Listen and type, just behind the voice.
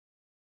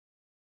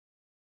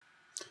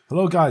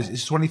Hello guys,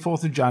 it's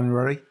 24th of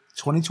January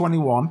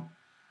 2021.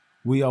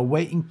 We are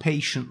waiting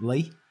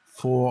patiently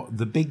for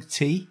the Big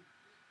T,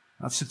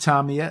 that's the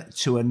Tamiya,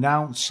 to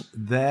announce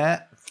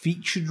their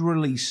featured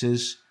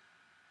releases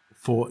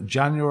for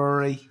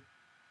January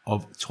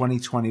of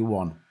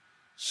 2021.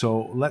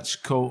 So let's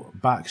go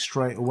back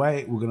straight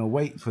away. We're going to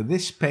wait for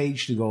this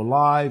page to go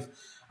live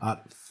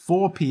at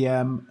 4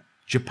 p.m.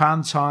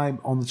 Japan time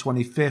on the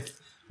 25th.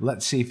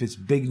 Let's see if it's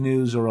big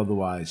news or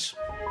otherwise.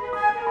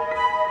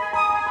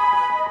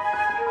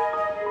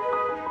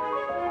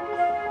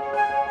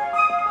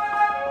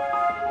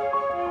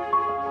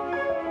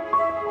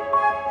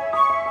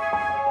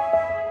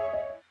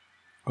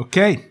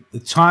 Okay, the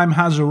time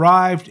has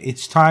arrived.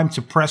 It's time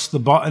to press the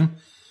button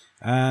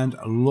and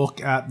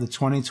look at the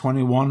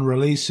 2021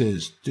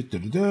 releases.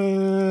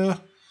 Here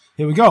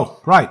we go.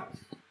 Right.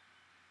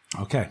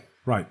 Okay,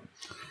 right.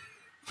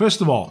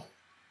 First of all,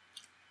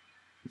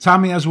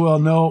 Tamiya, as we all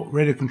know,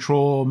 radio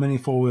control, mini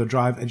four-wheel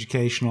drive,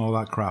 education, all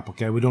that crap.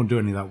 Okay, we don't do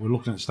any of that. We're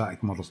looking at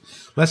static models.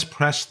 Let's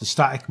press the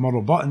static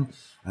model button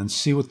and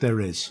see what there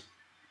is.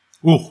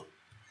 Ooh.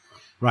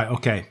 Right,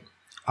 okay.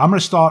 I'm going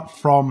to start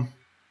from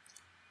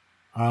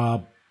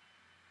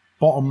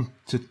bottom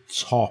to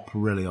top,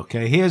 really.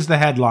 Okay, here's the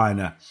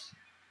headliner.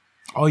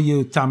 Oh,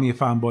 you Tamiya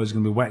fanboys are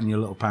going to be wetting your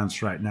little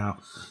pants right now.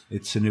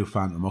 It's a new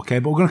Phantom. Okay,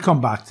 but we're going to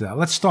come back to that.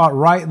 Let's start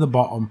right at the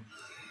bottom.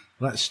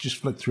 Let's just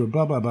flick through.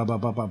 Blah blah blah blah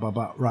blah blah blah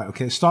blah. Right.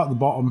 Okay. Start at the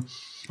bottom.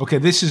 Okay.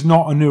 This is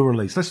not a new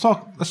release. Let's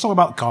talk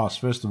about cars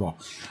first of all.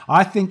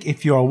 I think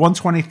if you're a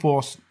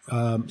 124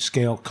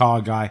 scale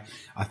car guy,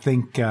 I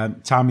think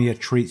Tamiya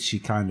treats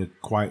you kind of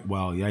quite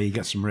well. Yeah, you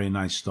get some really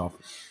nice stuff.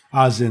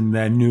 As in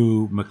their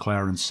new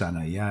McLaren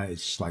Senna. Yeah,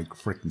 it's like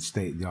freaking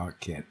state of the art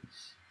kit.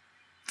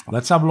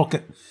 Let's have a look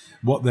at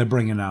what they're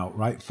bringing out.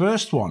 Right.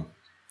 First one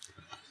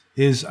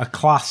is a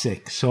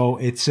classic. So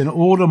it's an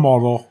older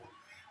model.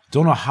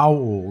 Don't know how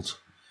old,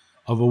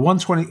 of a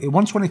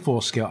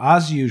 124 scale,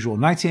 as usual,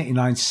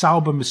 1989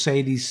 Sauber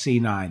Mercedes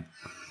C9.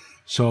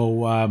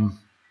 So,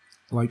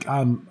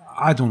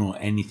 I don't know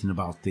anything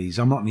about these.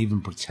 I'm not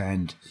even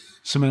pretend.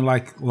 Something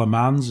like Le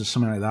Mans or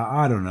something like that.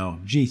 I don't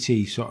know.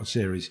 GT sort of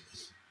series.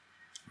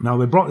 Now,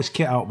 they brought this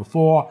kit out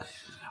before.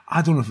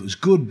 I don't know if it was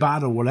good,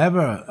 bad, or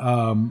whatever,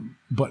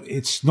 but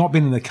it's not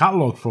been in the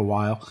catalogue for a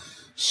while.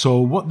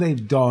 So what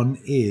they've done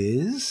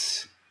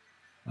is...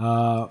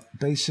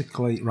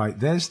 basically, right,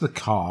 there's the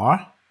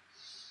car.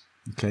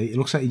 Okay, it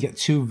looks like you get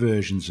two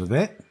versions of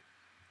it.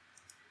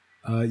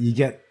 You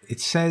get,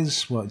 it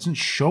says, well, it doesn't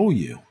show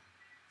you.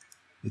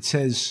 It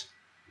says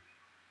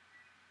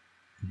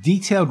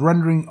detailed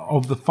rendering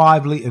of the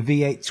 5-litre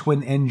V8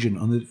 twin engine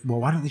on the,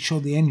 well, why don't they show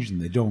the engine?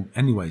 They don't.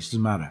 Anyways,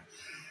 doesn't matter.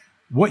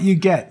 What you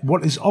get,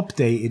 what is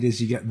updated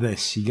is you get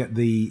this. You get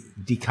the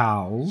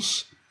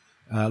decals.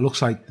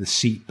 Looks like the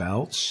seat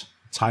belts.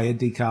 Tire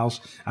decals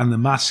and the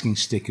masking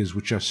stickers,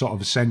 which are sort of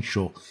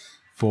essential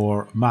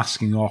for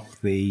masking off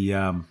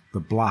the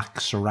black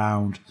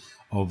surround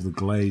of the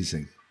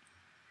glazing.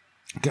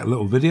 Get a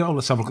little video.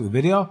 Let's have a look at the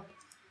video.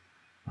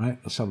 Right,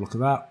 let's have a look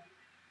at that.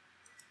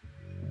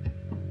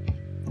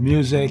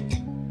 Music,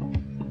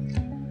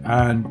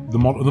 and the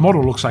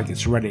model looks like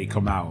it's ready to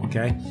come out.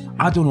 Okay,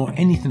 I don't know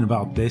anything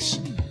about this.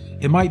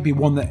 It might be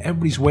one that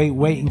everybody's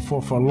waiting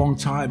for a long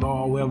time.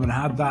 Oh, we haven't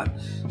had that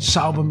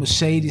Sauber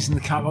Mercedes in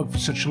the catalogue for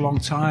such a long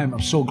time.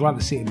 I'm so glad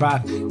to see it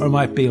back. Or it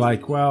might be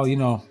like, well, you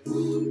know,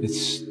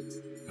 it's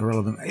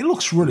irrelevant. It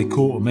looks really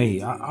cool to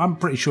me. I'm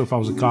pretty sure if I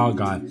was a car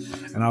guy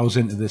and I was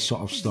into this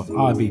sort of stuff,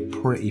 I'd be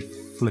pretty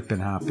flipping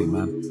happy,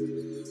 man.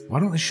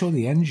 Why don't they show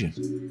the engine?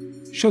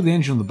 Show the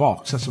engine on the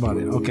box. That's about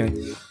it.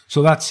 Okay,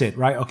 so that's it,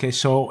 right? Okay,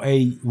 so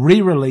a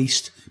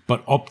re-released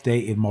but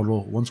updated model,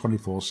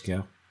 124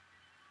 scale.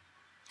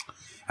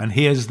 And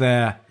here's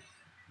their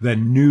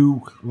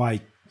new,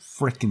 like,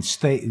 freaking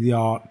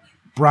state-of-the-art,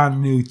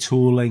 brand new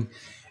tooling.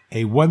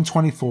 A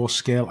 124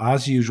 scale,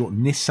 as usual,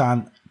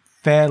 Nissan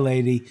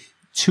Fairlady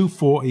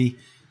 240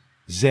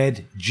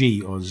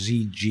 ZG or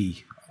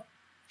ZG.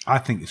 I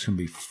think it's going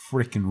to be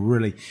freaking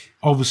really...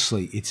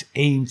 Obviously, it's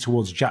aimed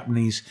towards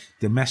Japanese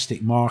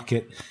domestic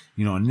market.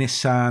 You know, a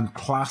Nissan,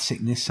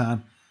 classic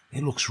Nissan.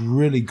 It looks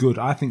really good.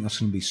 I think that's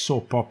going to be so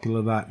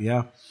popular, that,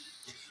 yeah.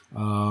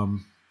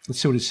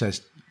 Let's see what it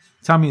says.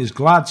 Tamiya is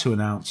glad to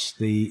announce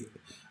the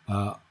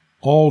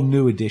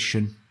all-new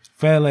edition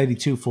Fairlady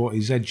 240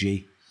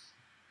 ZG,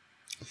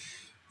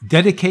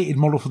 dedicated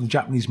model for the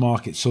Japanese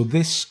market. So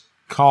this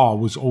car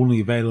was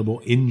only available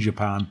in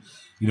Japan,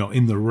 you know,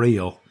 in the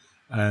real,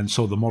 and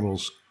so the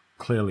model's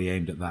clearly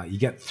aimed at that. You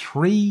get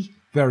three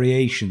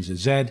variations: a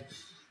Z,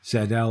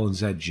 ZL, and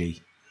ZG.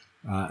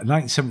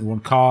 1971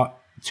 car,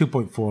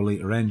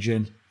 2.4-litre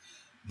engine.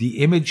 The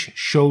image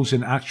shows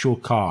an actual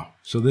car.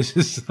 So this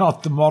is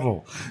not the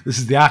model. This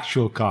is the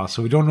actual car.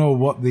 So we don't know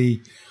what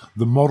the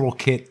model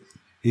kit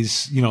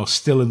is, you know,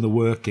 still in the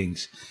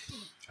workings.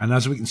 And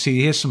as we can see,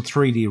 here's some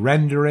 3D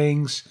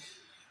renderings,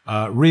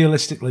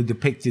 realistically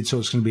depicted. So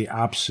it's going to be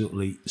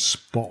absolutely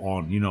spot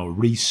on, you know,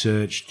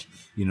 researched,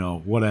 you know,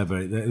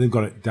 whatever. They've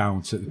got it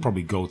down to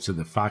probably go to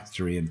the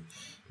factory and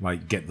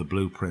like get the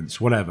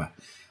blueprints, whatever.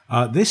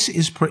 This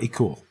is pretty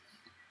cool.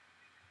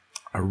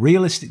 A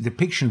realistic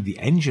depiction of the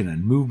engine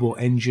and movable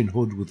engine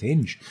hood with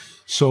hinge.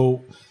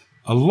 So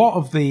a lot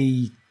of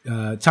the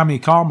Tamiya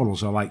car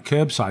models are like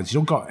curbsides. You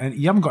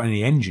haven't got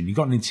any engine. You've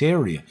got an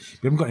interior. You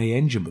haven't got any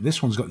engine, but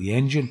this one's got the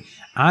engine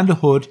and a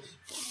hood.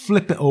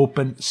 Flip it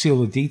open, see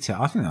all the detail.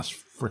 I think that's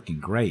freaking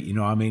great. You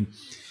know what I mean?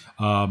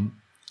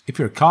 If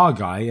you're a car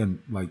guy, and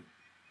like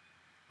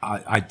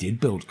I did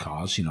build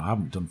cars, you know, I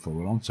haven't done for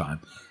a long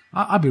time.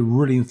 I'd be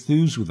really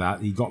enthused with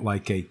that. You got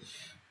like a,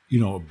 you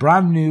know, a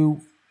brand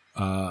new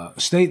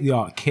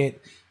state-of-the-art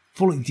kit,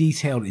 fully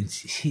detailed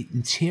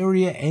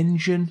interior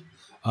engine.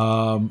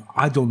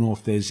 I don't know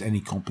if there's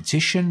any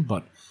competition,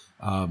 but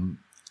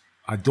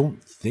I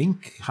don't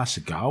think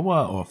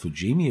Hasegawa or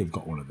Fujimi have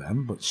got one of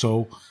them. But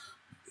so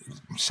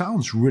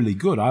sounds really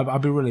good.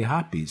 I'd be really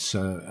happy.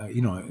 So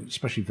you know,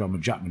 especially if I'm a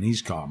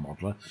Japanese car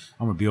modeler,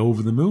 I'm gonna be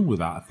over the moon with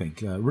that. I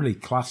think really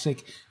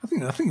classic. I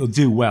think it'll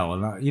do well,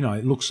 and you know,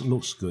 it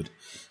looks good.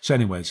 So,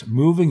 anyways,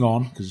 moving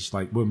on, because it's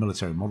like we're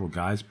military model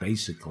guys,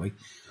 basically.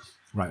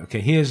 Right. Okay.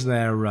 Here's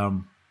their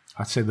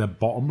I'd say their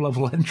bottom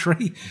level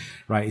entry.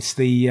 Right. It's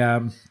the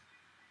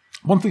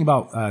one thing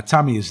about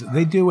Tamiya is that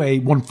they do a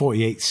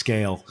 1/48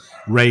 scale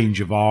range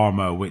of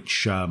armor,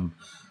 which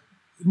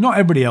not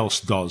everybody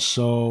else does.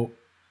 So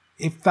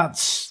if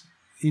that's,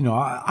 you know,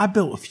 I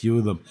built a few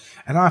of them,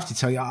 and I have to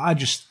tell you,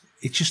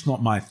 it's just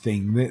not my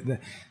thing.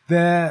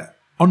 They're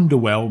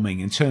underwhelming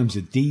in terms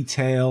of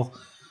detail.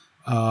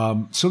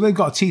 So they've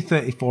got a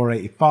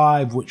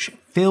T-34-85, which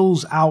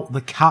fills out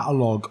the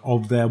catalogue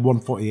of their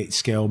 1/48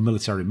 scale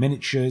military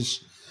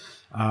miniatures.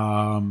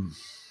 Yeah,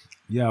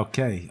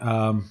 okay.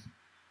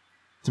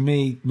 To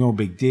me, no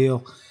big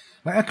deal.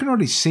 Like, I can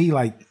already see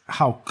like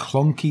how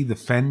clunky the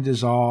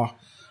fenders are.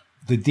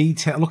 The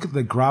detail, look at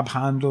the grab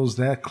handles,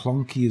 they're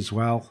clunky as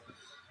well.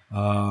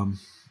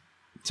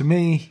 To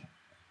me,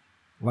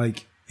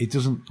 like, it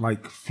doesn't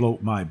like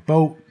float my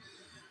boat.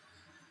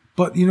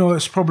 But, you know,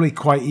 it's probably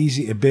quite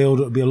easy to build.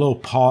 It'll be a low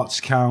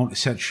parts count,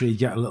 etc. You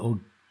get a little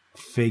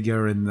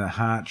figure in the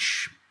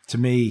hatch. To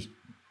me,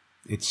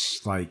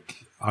 it's like,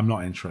 I'm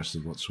not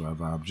interested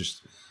whatsoever.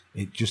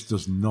 It just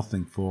does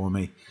nothing for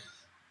me.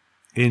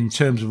 In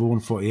terms of a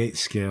 1/48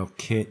 scale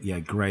kit, yeah,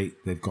 great.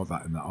 They've got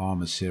that in the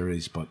Armour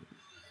series, but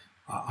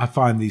I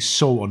find these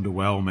so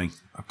underwhelming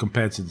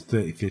compared to the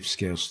 35th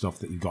scale stuff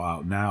that you've got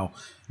out now.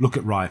 Look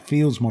at Rye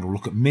Field's model,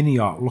 look at Mini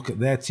Art, look at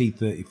their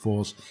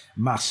T-34s,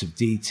 massive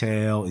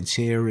detail,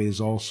 interiors,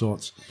 all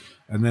sorts.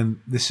 And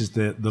then this is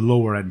the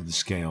lower end of the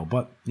scale.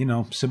 But, you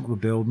know, simple to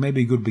build,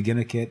 maybe a good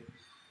beginner kit.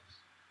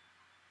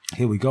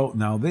 Here we go.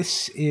 Now,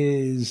 this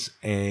is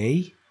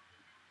a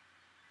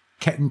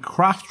Captain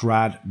Craft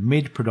Rad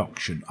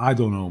mid-production. I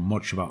don't know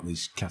much about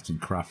these Captain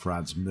Craft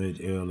Rads, mid,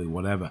 early,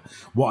 whatever.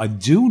 What I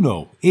do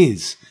know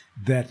is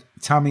that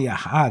Tamiya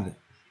had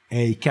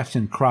a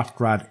Captain Craft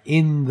Rad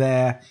in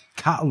their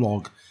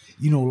catalogue,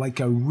 you know, like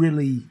a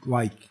really,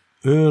 like,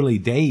 early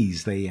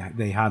days they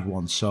had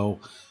one. So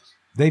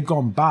they've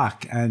gone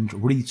back and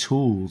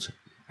retooled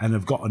and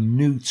have got a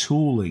new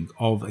tooling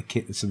of a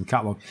kit that's in the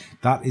catalogue.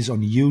 That is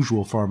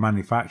unusual for a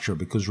manufacturer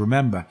because,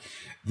 remember,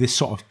 this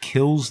sort of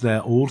kills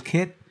their old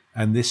kit.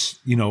 And this,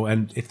 you know,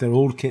 and if their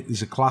old kit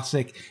is a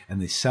classic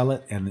and they sell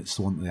it and it's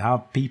the one they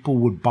have, people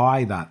would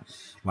buy that.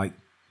 Like,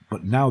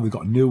 but now they've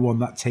got a new one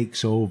that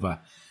takes over.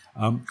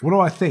 What do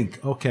I think?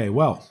 Okay,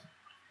 well,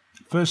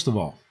 first of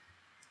all,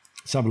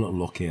 let's have a little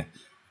look here.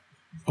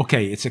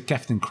 Okay, it's a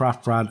Captain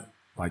Craft Rad,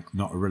 like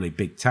not a really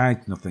big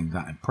tank, nothing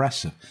that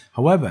impressive.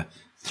 However,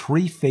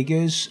 3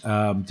 figures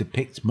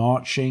depict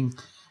marching.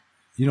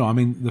 You know, I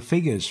mean, the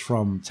figures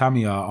from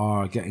Tamiya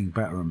are getting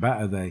better and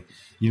better. They,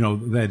 you know,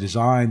 they're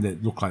designed, they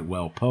look like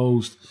well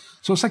posed.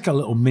 So it's like a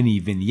little mini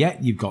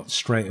vignette you've got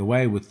straight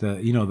away with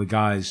the, you know, the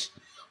guys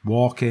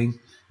walking.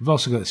 We've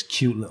also got this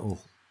cute little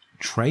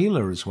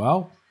trailer as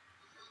well.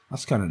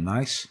 That's kind of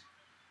nice.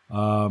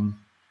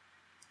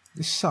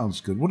 This sounds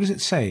good. What does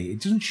it say?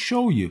 It doesn't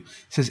show you.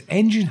 It says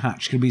engine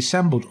hatch can be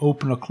assembled,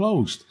 open or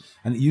closed,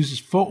 and it uses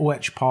photo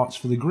etch parts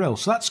for the grille.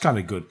 So that's kind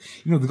of good.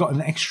 You know, they've got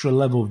an extra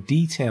level of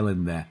detail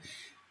in there.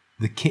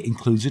 The kit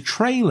includes a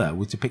trailer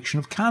with depiction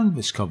of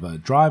canvas cover,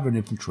 driver and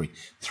infantry,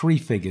 3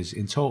 figures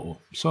in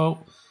total.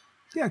 So,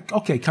 yeah,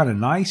 okay, kind of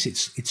nice.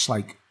 It's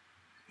like,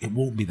 it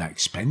won't be that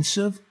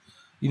expensive.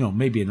 You know,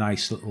 maybe a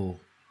nice little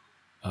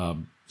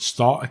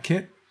starter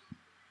kit.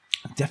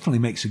 It definitely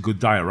makes a good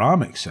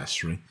diorama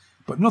accessory,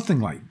 but nothing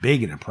like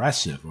big and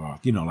impressive or,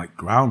 you know, like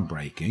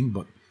groundbreaking.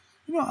 But,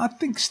 you know, I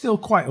think still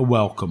quite a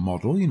welcome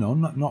model, you know,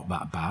 not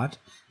that bad.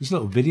 There's a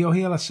little video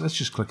here. Let's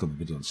just click on the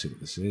video and see what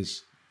this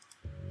is.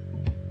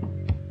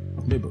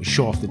 Maybe it'll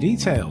show off the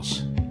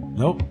details.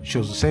 Nope,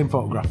 shows the same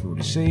photograph we've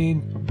already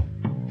seen.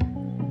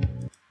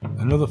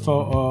 Another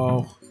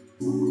photo,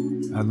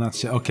 and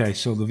that's it. Okay,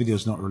 so the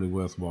video's not really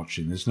worth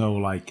watching. There's no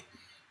like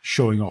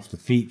showing off the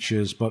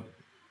features, but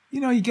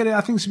you know, you get it. I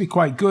think this will be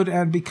quite good,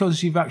 and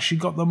because you've actually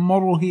got the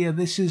model here,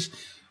 this is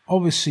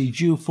obviously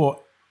due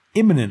for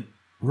imminent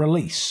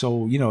release.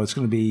 So you know, it's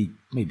going to be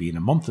maybe in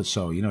a month or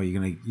so. You know,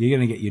 you're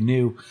gonna get your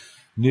new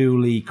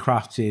newly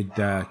crafted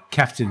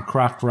Captain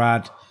Craft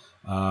Rad.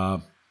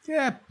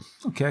 Yeah,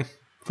 okay,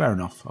 fair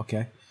enough.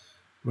 Okay,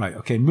 right.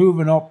 Okay,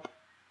 moving up,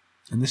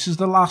 and this is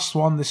the last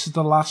one. This is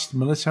the last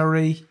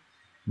military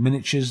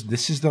miniatures.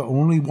 This is the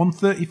only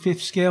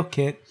 1/35th scale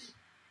kit.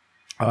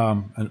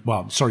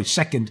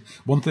 Second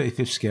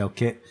 1/35th scale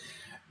kit.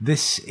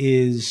 This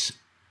is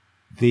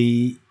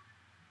the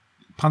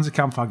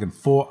Panzerkampfwagen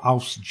 4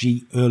 Alfs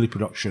G early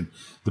production.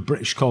 The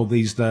British call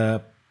these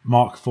the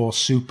Mark IV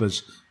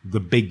Supers, the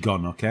big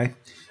gun, okay?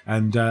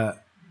 And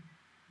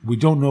we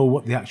don't know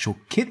what the actual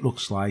kit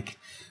looks like.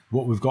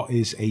 What we've got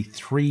is a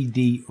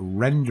 3D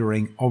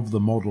rendering of the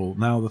model.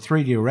 Now, the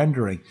 3D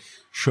rendering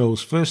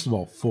shows, first of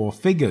all, 4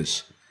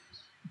 figures.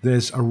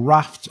 There's a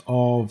raft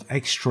of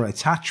extra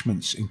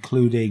attachments,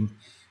 including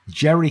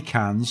jerry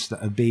cans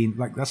that have been,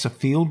 like, that's a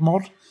field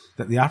mod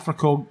that the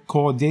Africa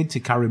Corps did to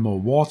carry more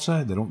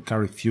water. They don't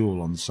carry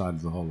fuel on the side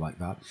of the hull like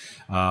that.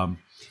 And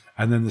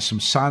then there's some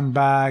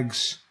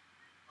sandbags.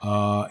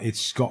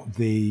 It's got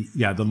the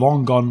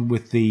long gun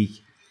with the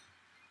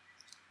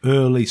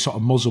early sort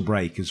of muzzle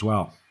brake as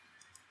well.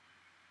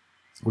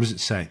 What does it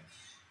say?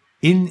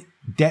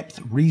 In-depth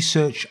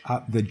research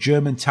at the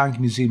German Tank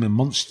Museum in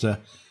Munster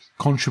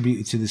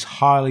contributed to this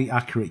highly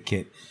accurate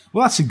kit.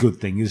 Well, that's a good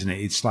thing, isn't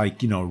it? It's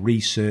like,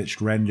 researched,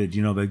 rendered,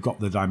 they've got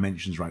the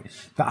dimensions right.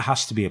 That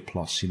has to be a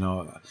plus,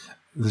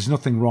 There's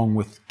nothing wrong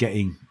with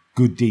getting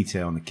good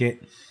detail on the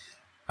kit.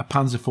 A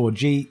Panzer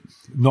IV-G,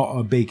 not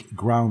a big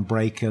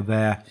groundbreaker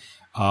there.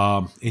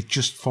 It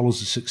just follows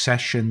the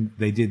succession.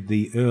 They did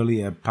the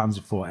earlier Panzer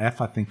IV-F,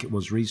 I think it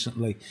was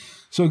recently.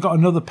 So we've got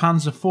another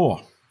Panzer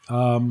IV.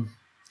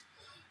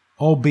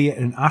 Albeit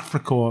an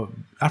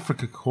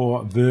Africa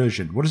Corps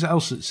version. What does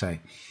else it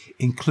say?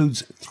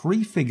 Includes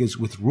 3 figures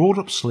with rolled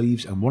up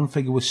sleeves and 1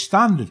 figure with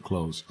standard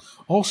clothes.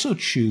 Also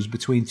choose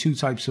between 2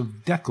 types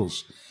of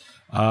decals,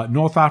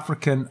 North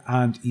African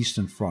and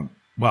Eastern Front.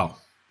 Well,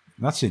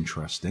 that's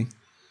interesting.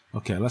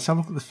 Okay, let's have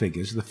a look at the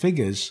figures. The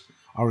figures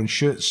are in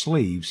shirt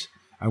sleeves,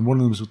 and one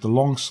of them is with the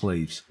long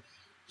sleeves.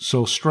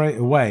 So straight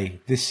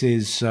away, this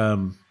is...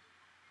 I'll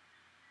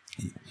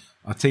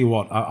tell you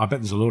what, I bet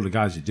there's a load of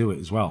guys who do it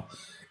as well.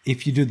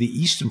 If you do the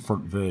Eastern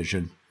Front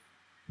version,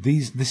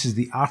 this is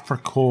the Africa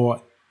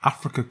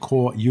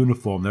Corps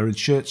uniform. They're in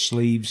shirt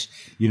sleeves.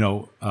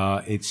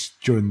 It's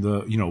during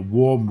the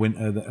warm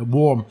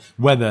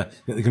weather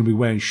that they're going to be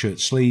wearing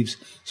shirt sleeves.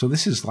 So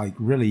this is like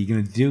really, you're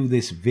going to do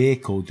this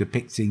vehicle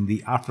depicting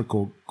the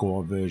Africa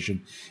Corps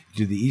version.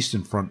 Do the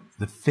Eastern Front.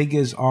 The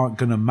figures aren't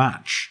going to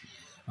match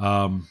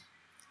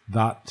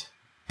that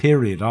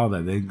period, are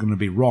they? They're going to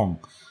be wrong.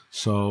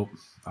 So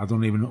I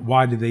don't even know,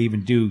 why did they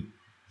even do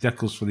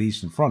decals for the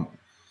Eastern Front?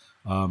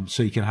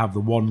 So you can have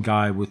the one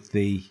guy with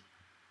the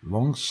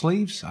long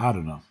sleeves? I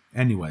don't know.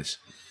 Anyways.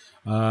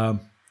 Okay.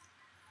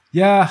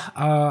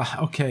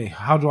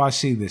 How do I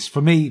see this?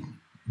 For me,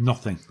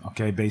 nothing.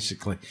 Okay,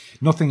 basically.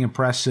 Nothing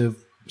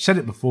impressive. Said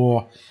it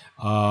before.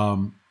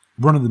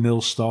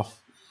 Run-of-the-mill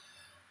stuff.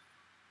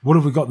 What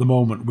have we got at the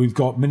moment? We've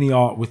got mini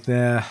art with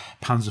their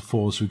Panzer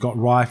IVs. We've got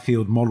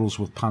Ryefield models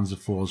with Panzer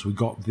IVs. We've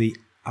got the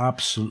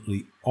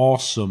absolutely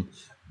awesome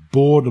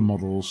border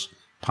models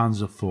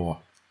Panzer IV.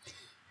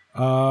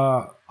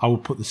 I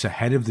would put this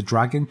ahead of the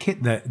Dragon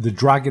kit. The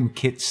Dragon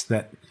kits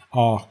that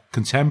are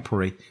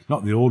contemporary,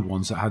 not the old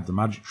ones that had the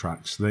magic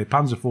tracks. The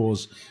Panzer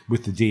IVs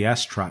with the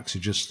DS tracks are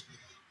just,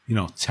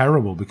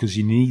 terrible because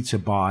you need to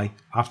buy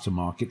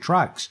aftermarket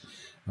tracks.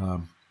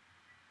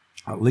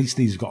 At least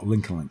these have got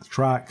Lincoln length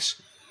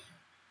tracks.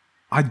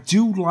 I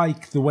do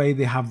like the way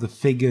they have the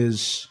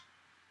figures,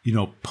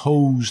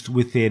 posed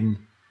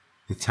within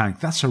the tank.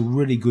 That's a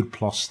really good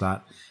plus,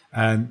 that.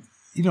 And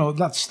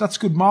that's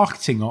good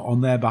marketing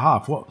on their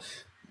behalf. What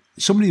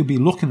somebody will be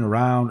looking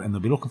around and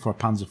they'll be looking for a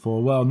Panzer IV.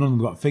 Well, none of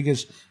them got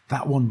figures.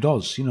 That one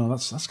does.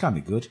 That's kind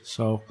of good.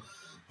 So,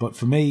 but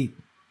for me,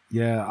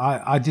 yeah,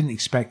 I didn't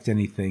expect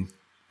anything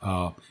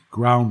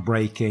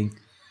groundbreaking.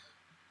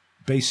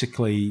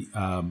 Basically,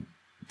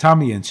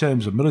 Tamiya, in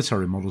terms of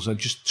military models, are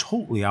just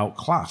totally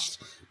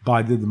outclassed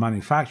by the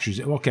manufacturers.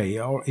 Okay,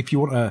 or if you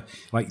want to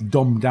like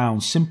dumb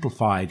down,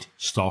 simplified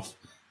stuff,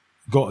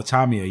 go to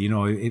Tamiya.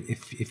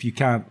 If you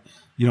can't.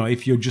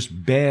 If you're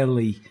just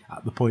barely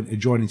at the point of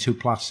joining two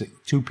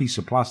pieces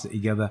of plastic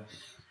together,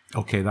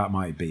 okay, that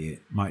might be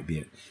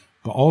it.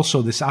 But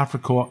also this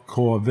Africa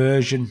Corps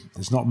version,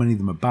 there's not many of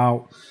them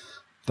about.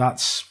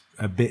 That's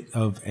a bit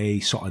of a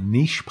sort of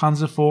niche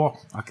Panzer IV.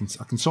 I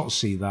can sort of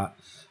see that.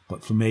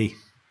 But for me,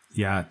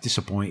 yeah,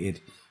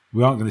 disappointed.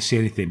 We aren't going to see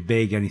anything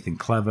big, anything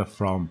clever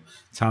from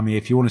Tamiya.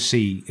 If you want to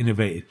see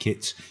innovative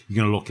kits,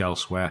 you're going to look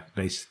elsewhere.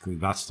 Basically,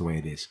 that's the way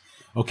it is.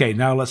 Okay,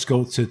 now let's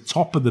go to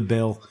top of the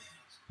bill.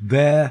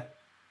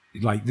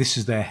 This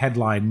is their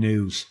headline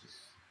news,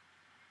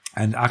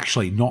 and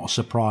actually not a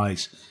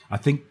surprise. I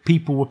think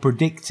people were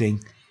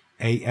predicting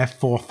a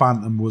F4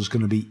 Phantom was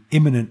going to be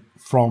imminent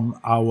from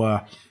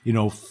our,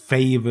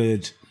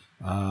 favoured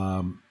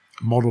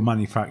model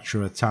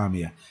manufacturer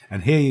Tamiya.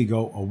 And here you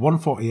go, a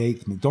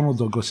 148th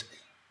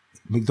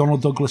McDonnell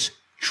Douglas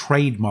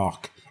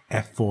trademark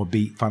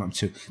F4B Phantom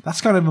 2.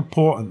 That's kind of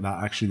important,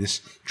 that actually,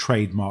 this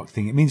trademark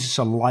thing. It means it's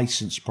a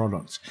licensed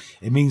product.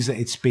 It means that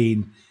it's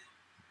been,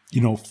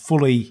 you know,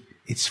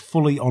 it's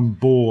fully on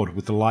board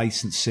with the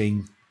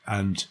licensing,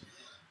 and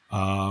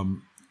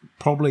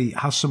probably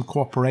has some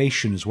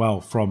cooperation as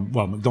well from,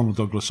 well, McDonnell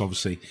Douglas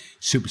obviously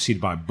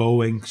superseded by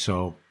Boeing,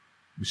 so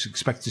we should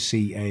expect to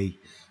see a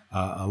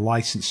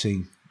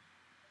licensing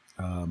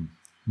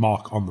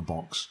mark on the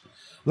box.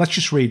 Let's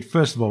just read,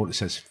 first of all, what it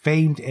says.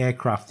 Famed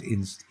aircraft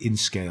in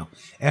scale.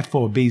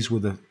 F4Bs were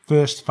the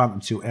first Phantom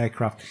 2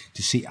 aircraft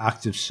to see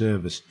active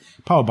service.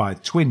 Powered by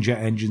twin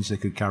jet engines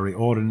that could carry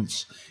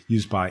ordnance,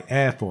 used by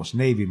Air Force,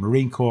 Navy,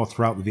 Marine Corps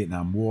throughout the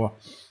Vietnam War.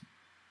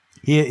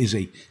 Here is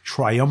a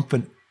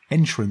triumphant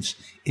entrance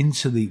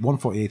into the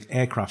 148th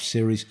aircraft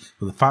series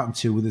for the Phantom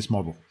 2 with this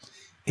model.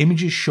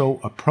 Images show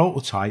a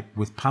prototype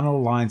with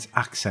panel lines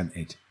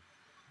accented.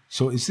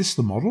 So is this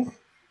the model?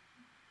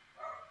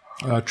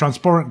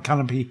 Transparent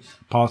canopy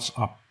parts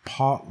are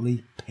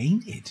partly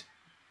painted.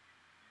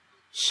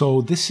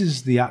 So this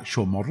is the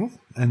actual model,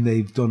 and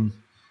they've done,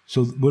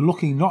 so we're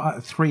looking not at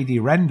a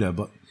 3D render,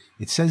 but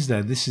it says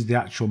there this is the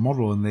actual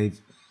model, and they've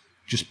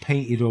just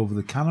painted over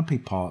the canopy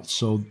parts.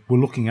 So we're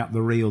looking at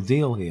the real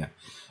deal here.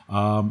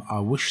 I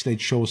wish they'd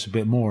show us a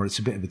bit more. It's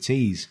a bit of a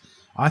tease.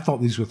 I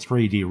thought these were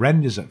 3D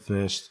renders at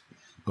first,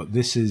 but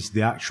this is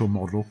the actual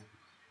model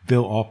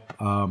built up.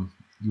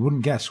 You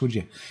wouldn't guess, would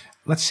you?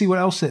 Let's see what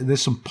else.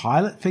 There's some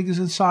pilot figures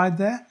inside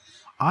there.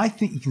 I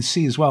think you can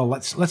see as well.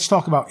 Let's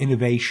talk about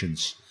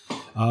innovations.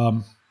 What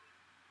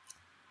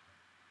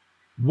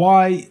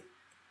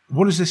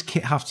does this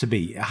kit have to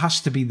be? It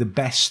has to be the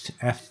best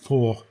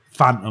F4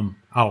 Phantom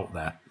out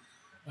there.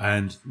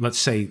 And let's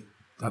say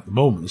at the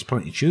moment there's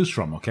plenty to choose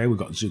from. Okay, we've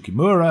got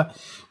Zukimura,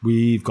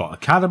 we've got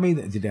Academy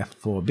that did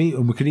F4B,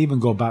 and we could even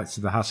go back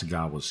to the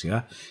Hasegawa's,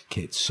 yeah,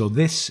 kits. So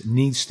this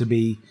needs to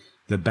be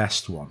the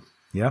best one,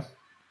 yeah.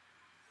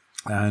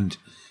 And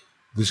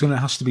there's going to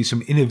have to be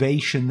some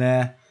innovation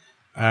there.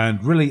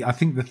 And really, I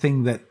think the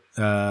thing that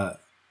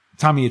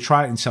Tamiya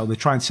try and sell, they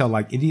try and sell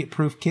like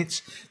idiot-proof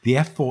kits. The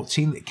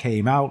F-14 that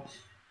came out,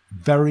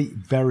 very,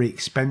 very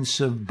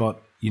expensive,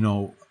 but, you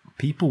know,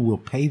 people will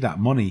pay that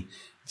money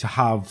to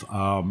have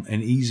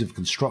an ease of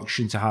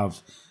construction, to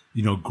have,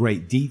 you know,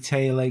 great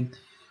detailing.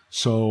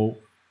 So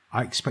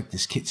I expect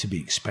this kit to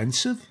be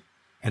expensive.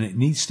 And it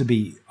needs to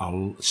be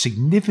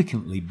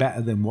significantly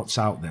better than what's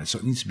out there. So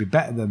it needs to be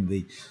better than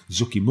the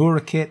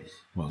Zukimura kit.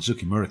 Well,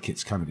 Zukimura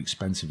kit's kind of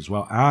expensive as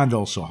well, and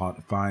also hard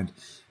to find.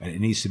 And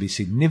it needs to be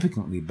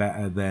significantly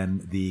better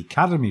than the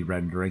Academy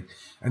rendering.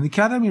 And the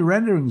Academy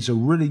rendering is a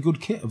really good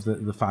kit of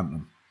the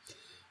Phantom.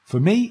 For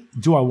me,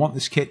 do I want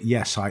this kit?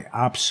 Yes, I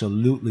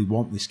absolutely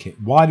want this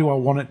kit. Why do I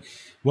want it?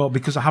 Well,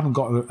 because I haven't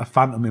got a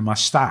Phantom in my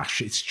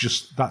stash. It's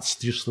just, that's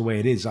just the way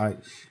it is.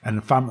 And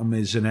the Phantom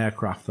is an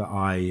aircraft that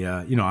I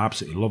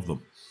absolutely love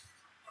them.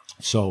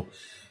 So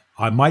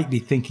I might be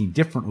thinking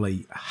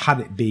differently had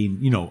it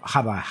been,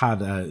 had I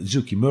had a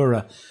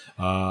Zukimura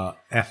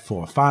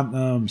F4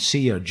 Phantom,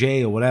 C or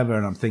J or whatever,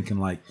 and I'm thinking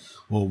like,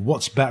 well,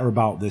 what's better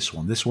about this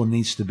one? This one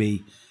needs to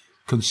be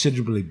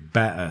considerably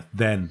better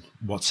than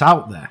what's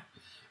out there.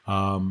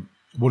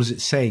 What is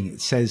it saying?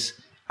 It says,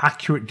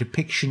 accurate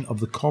depiction of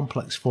the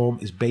complex form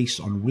is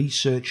based on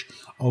research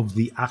of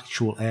the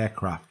actual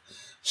aircraft.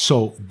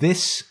 So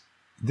this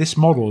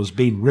model has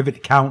been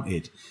rivet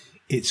counted.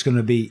 It's going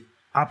to be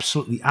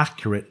absolutely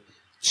accurate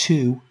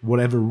to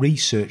whatever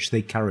research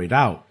they carried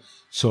out.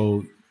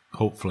 So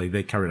hopefully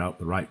they carried out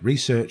the right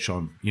research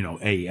on,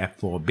 A,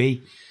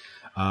 F4B.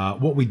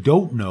 What we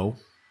don't know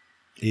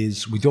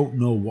is we don't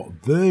know what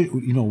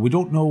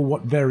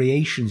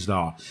variations there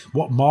are.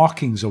 What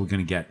markings are we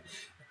going to get?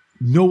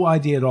 No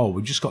idea at all.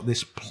 We just got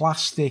this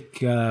plastic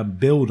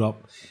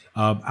build-up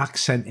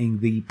accenting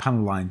the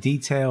panel line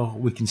detail.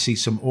 We can see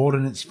some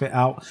ordnance fit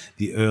out,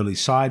 the early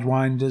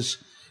sidewinders.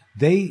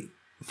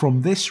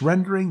 From this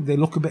rendering, they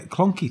look a bit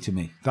clunky to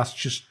me. That's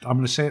just, I'm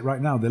going to say it right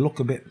now. They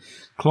look a bit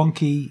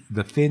clunky.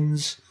 The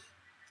fins,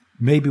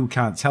 maybe we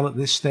can't tell at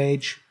this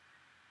stage.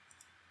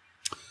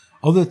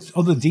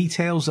 Other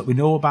details that we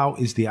know about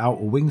is the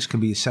outer wings can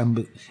be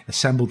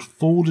assembled,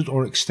 folded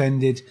or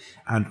extended,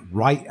 and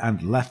right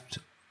and left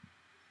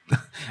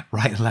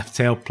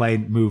tail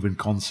plane move in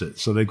concert.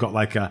 So they've got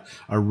like a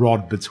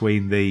rod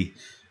between the,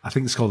 I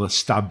think it's called a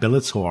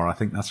stabilitor. I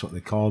think that's what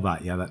they call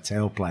that. Yeah, that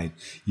tail plane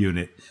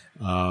unit.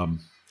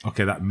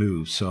 Okay, that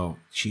moves. So,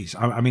 geez,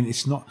 I mean,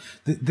 it's not.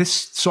 This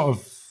sort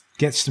of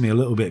gets to me a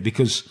little bit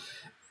because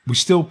we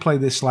still play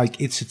this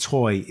like it's a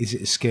toy. Is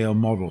it a scale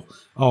model?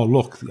 Oh,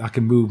 look, I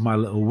can move my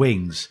little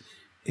wings.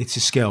 It's a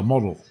scale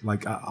model.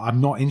 Like, I'm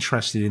not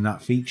interested in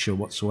that feature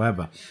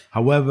whatsoever.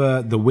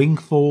 However, the wing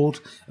fold,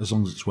 as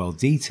long as it's well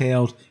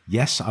detailed,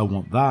 yes, I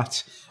want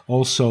that.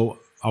 Also,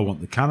 I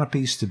want the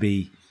canopies to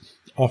be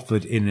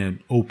offered in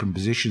an open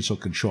position so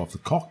it can show off the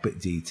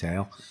cockpit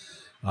detail.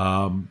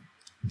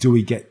 Do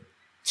we get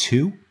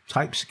two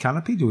types of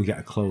canopy? Do we get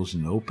a closed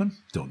and open?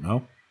 Don't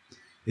know.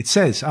 It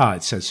says,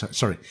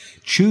 sorry,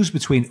 choose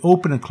between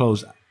open and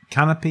closed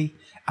canopy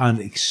and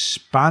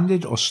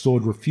expanded or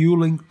stored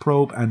refueling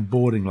probe and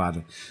boarding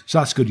ladder. So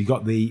that's good. You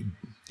got the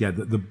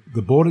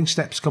boarding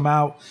steps come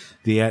out,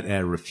 the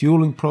air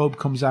refueling probe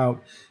comes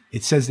out.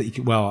 It says that you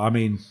can, well, I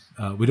mean,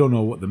 we don't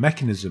know what the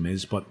mechanism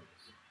is, but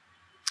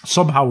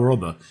somehow or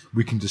other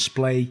we can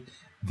display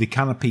the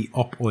canopy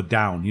up or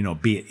down, you know,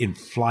 be it in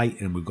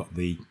flight and we've got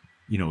the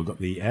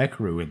air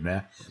crew in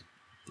there,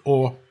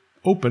 or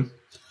open,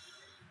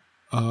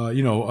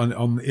 you know,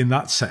 in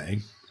that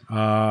setting.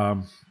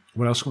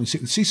 What else can we see?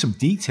 We can see some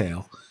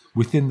detail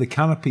within the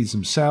canopies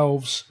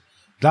themselves.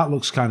 That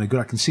looks kind of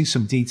good. I can see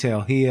some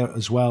detail here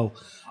as well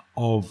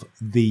of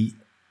the,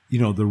 you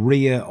know, the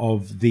rear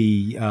of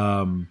the,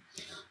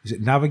 is it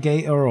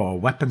navigator or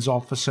weapons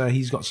officer?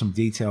 He's got some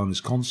detail on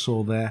his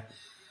console there.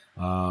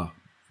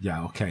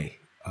 Yeah, okay.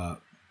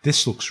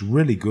 This looks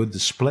really good. The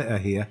splitter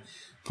here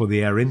for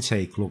the air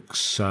intake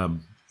looks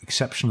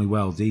exceptionally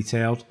well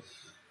detailed.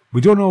 We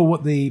don't know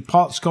what the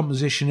parts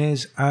composition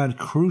is, and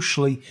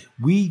crucially,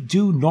 we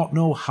do not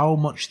know how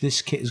much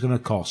this kit is going to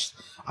cost.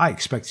 I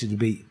expect it to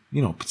be,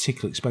 you know,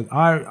 particularly expensive.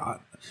 I'm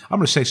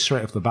going to say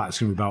straight off the bat, it's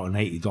going to be about an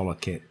 $80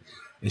 kit.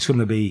 It's going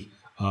to be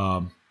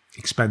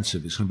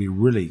expensive. It's going to be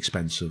really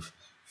expensive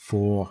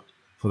for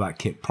that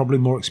kit. Probably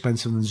more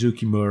expensive than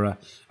Zukimura,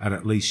 and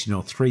at least, you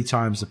know, 3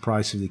 times the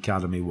price of the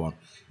Academy one.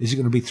 Is it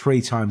going to be 3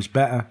 times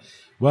better?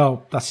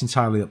 Well, that's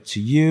entirely up to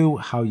you,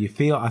 how you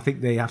feel. I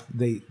think they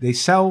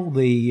sell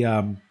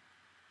the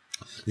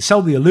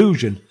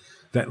illusion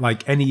that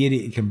like any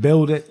idiot can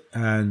build it,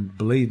 and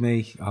believe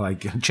me,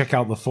 check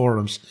out the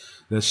forums.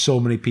 There's so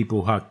many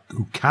people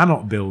who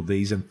cannot build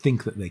these and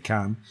think that they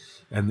can,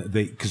 and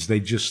because they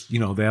just, you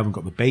know, they haven't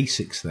got the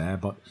basics there.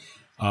 But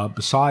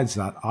besides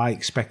that, I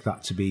expect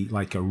that to be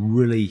like a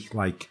really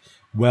like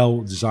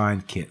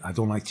well-designed kit. I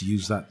don't like to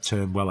use that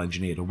term,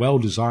 well-engineered. A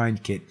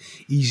well-designed kit,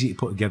 easy to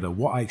put together.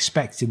 What I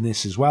expect in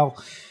this as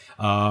well,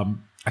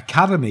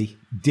 Academy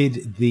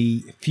did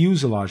the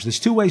fuselage. There's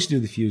 2 ways to do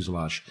the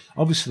fuselage.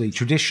 Obviously,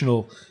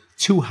 traditional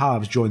 2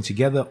 halves joined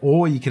together,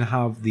 or you can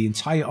have the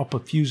entire upper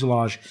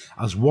fuselage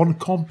as one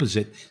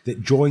composite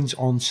that joins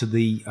onto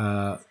the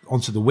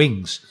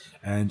wings.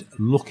 And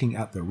looking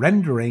at the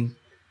rendering,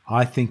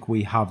 I think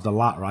we have the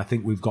latter. I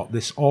think we've got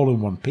this all in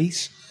one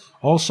piece.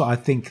 Also, I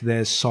think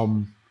there's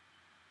some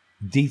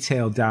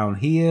detail down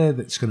here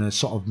that's going to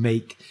sort of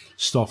make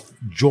stuff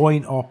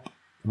join up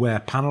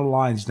where panel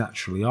lines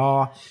naturally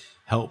are.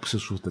 Helps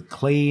us with the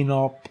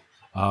cleanup.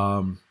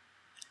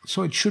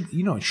 So it should,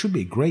 you know, it should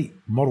be a great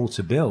model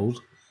to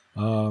build.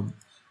 Don't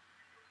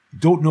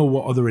know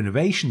what other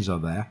innovations are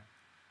there.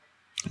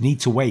 Need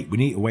to wait. We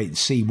need to wait and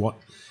see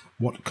what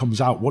comes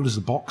out. What does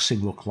the boxing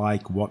look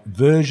like? What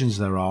versions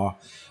there are?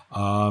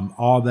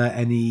 Are there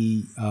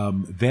any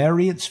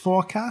variants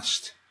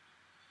forecast?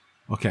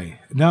 Okay,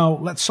 now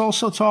let's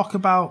also talk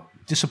about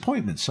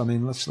disappointments. I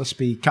mean, let's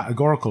be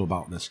categorical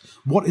about this.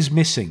 What is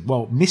missing?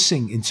 Well,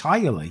 missing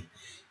entirely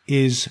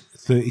is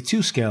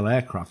 32 scale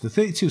aircraft. The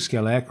 32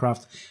 scale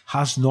aircraft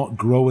has not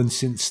grown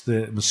since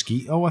the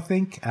Mosquito, I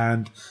think,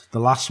 and the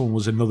last one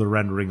was another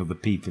rendering of the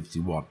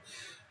P-51.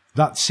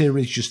 That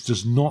series just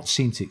does not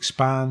seem to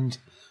expand.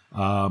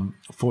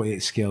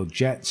 48 scale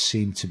jets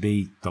seem to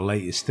be the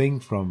latest thing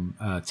from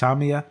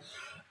Tamiya.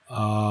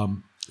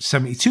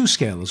 72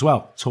 scale as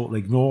well, totally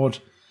ignored.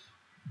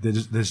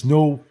 There's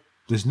no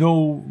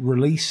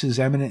releases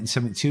eminent in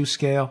 72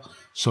 scale,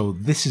 so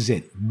this is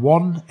it.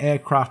 One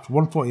aircraft,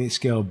 148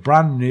 scale,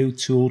 brand new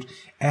tooled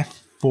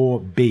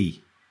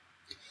F4B.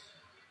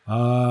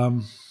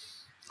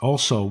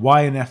 Also,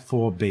 why an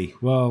F4B?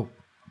 Well,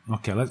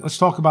 okay, let's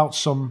talk about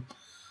some.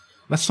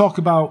 Let's talk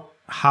about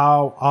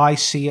how I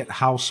see it,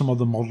 how some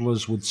other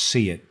modelers would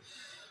see it.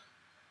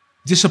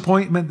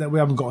 Disappointment that we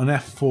haven't got an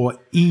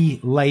F4E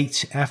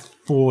late,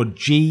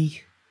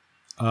 F4G,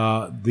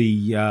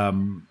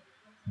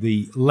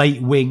 the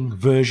late wing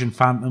version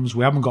Phantoms.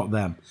 We haven't got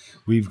them.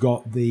 We've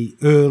got the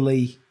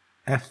early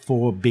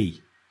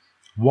F4B.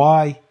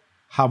 Why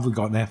have we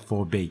got an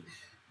F4B?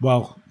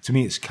 Well, to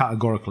me, it's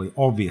categorically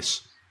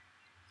obvious.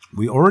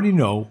 We already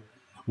know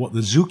what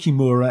the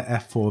Zukimura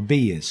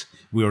F4B is.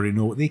 We already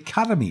know what the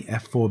Academy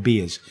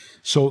F4B is.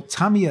 So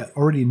Tamiya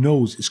already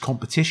knows its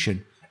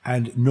competition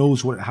and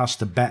knows what it has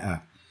to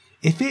better.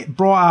 If it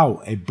brought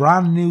out a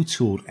brand new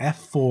tooled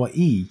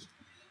F4E,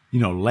 you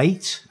know,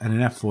 late, and an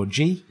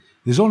F4G,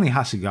 there's only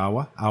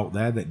Hasegawa out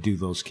there that do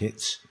those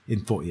kits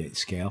in 48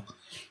 scale.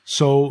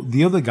 So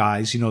the other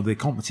guys, you know, the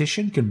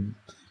competition can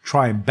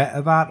try and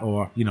better that,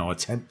 or, you know,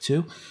 attempt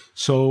to.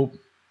 So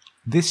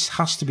this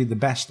has to be the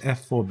best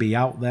F4B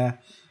out there.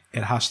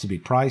 It has to be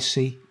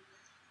pricey.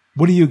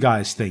 What do you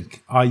guys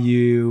think? Are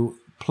you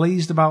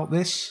pleased about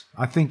this?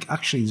 I think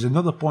actually there's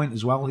another point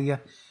as well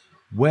here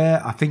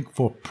where I think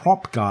for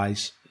prop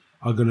guys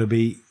are going to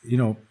be, you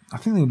know, I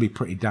think they're going to be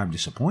pretty damn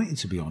disappointed,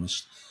 to be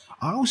honest.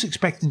 I was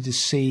expecting to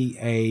see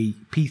a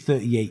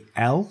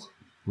P-38L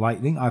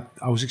Lightning. I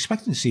was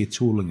expecting to see a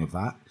tooling of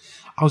that.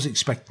 I was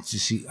expecting to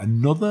see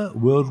another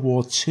World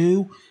War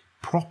II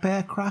prop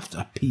aircraft,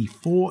 a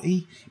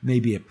P-40,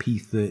 maybe a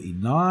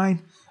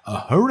P-39. A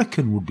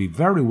Hurricane would be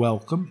very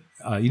welcome.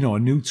 you know, a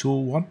new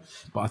tool one,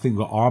 but I think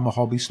we've got armor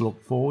hobbies to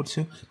look forward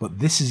to. But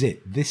this is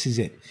it. This is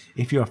it.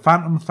 If you're a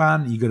Phantom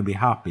fan, you're going to be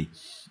happy.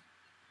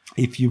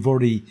 If you've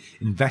already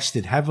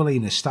invested heavily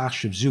in a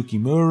stash of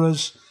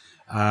Zukimuras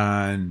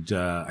and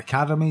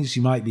Academies,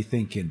 you might be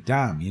thinking,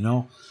 damn, you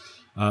know.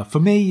 For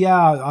me,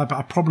 yeah,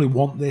 I probably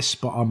want this,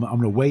 but I'm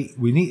going to wait.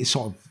 We need to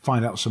sort of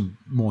find out some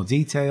more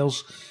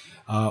details.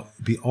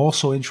 Be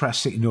also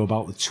interesting to know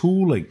about the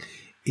tooling.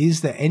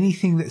 Is there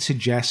anything that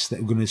suggests that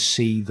we're going to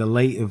see the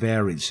later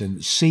variants,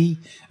 and C,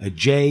 a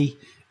J,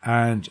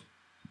 and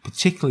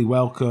particularly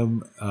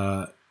welcome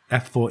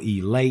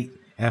F4E late,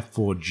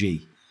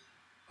 F4G.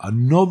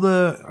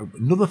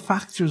 Another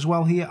factor as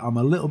well here I'm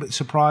a little bit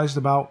surprised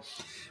about.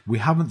 We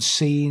haven't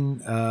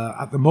seen,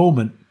 at the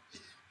moment,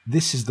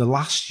 this is the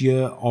last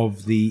year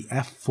of the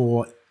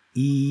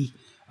F4E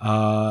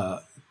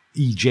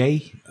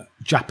EJ,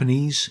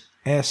 Japanese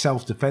Air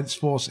Self-Defense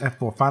Force.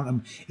 F4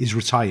 Phantom is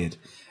retired,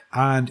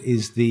 and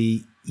is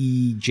the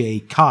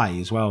EJ Kai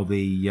as well,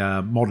 the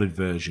modded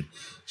version.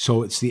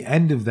 So it's the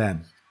end of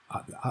them.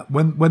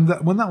 When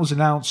that was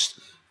announced,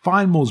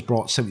 Finals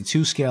brought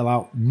 72 scale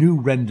out, new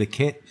render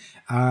kit,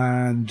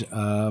 and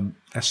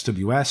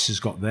SWS has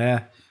got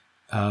their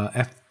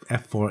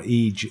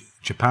F4E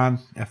Japan,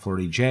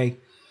 F4EJ.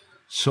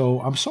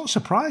 So I'm sort of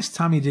surprised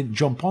Tamiya didn't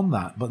jump on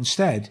that, but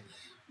instead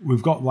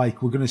we've got,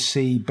 like, we're going to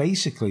see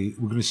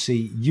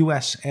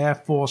US Air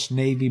Force,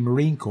 Navy,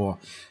 Marine Corps.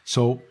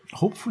 So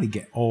hopefully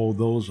get all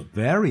those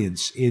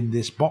variants in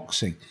this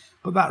boxing,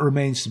 but that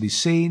remains to be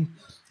seen.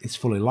 It's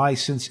fully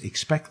licensed.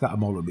 Expect that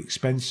amount to be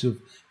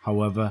expensive,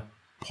 however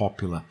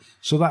popular.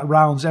 So that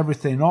rounds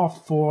everything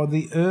off for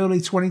the early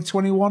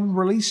 2021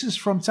 releases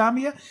from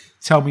Tamiya.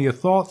 Tell me your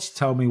thoughts.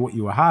 Tell me what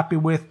you were happy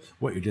with,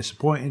 what you're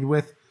disappointed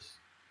with.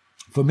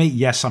 For me,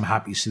 yes, I'm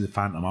happy to see the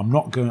Phantom. I'm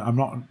not going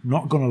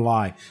to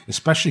lie,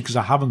 especially because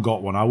I haven't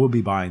got one. I will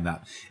be buying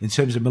that. In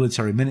terms of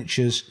military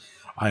miniatures,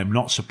 I am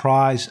not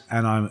surprised,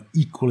 and I'm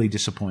equally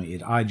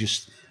disappointed.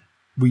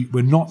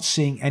 We're not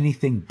seeing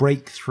anything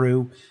break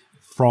through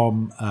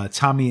from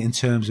Tamiya in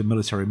terms of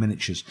military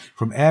miniatures.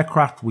 From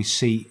aircraft, we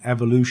see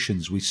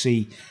evolutions. We're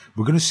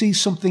going to see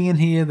something in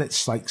here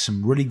that's like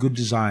some really good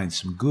design,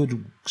 some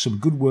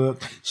good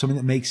work, something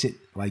that makes it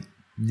like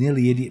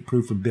nearly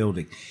idiot-proof in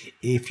building.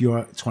 If you're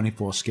a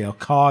 24 scale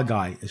car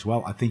guy as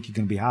well, I think you're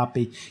going to be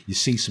happy. You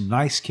see some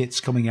nice kits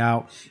coming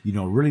out, you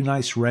know, really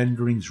nice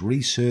renderings,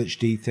 research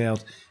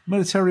detailed.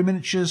 Military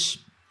miniatures,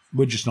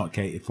 we're just not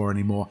catered for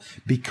anymore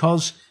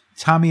because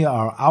Tamiya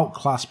are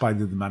outclassed by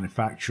the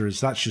manufacturers.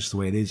 That's just the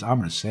way it is. I'm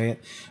going to say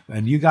it.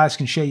 And you guys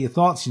can share your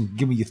thoughts and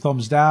give me your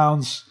thumbs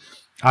downs.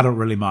 I don't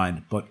really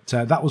mind. But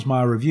that was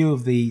my review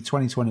of the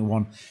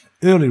 2021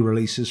 early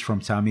releases from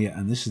Tamiya.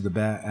 And this is the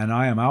Bear, and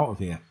I am out of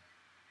here.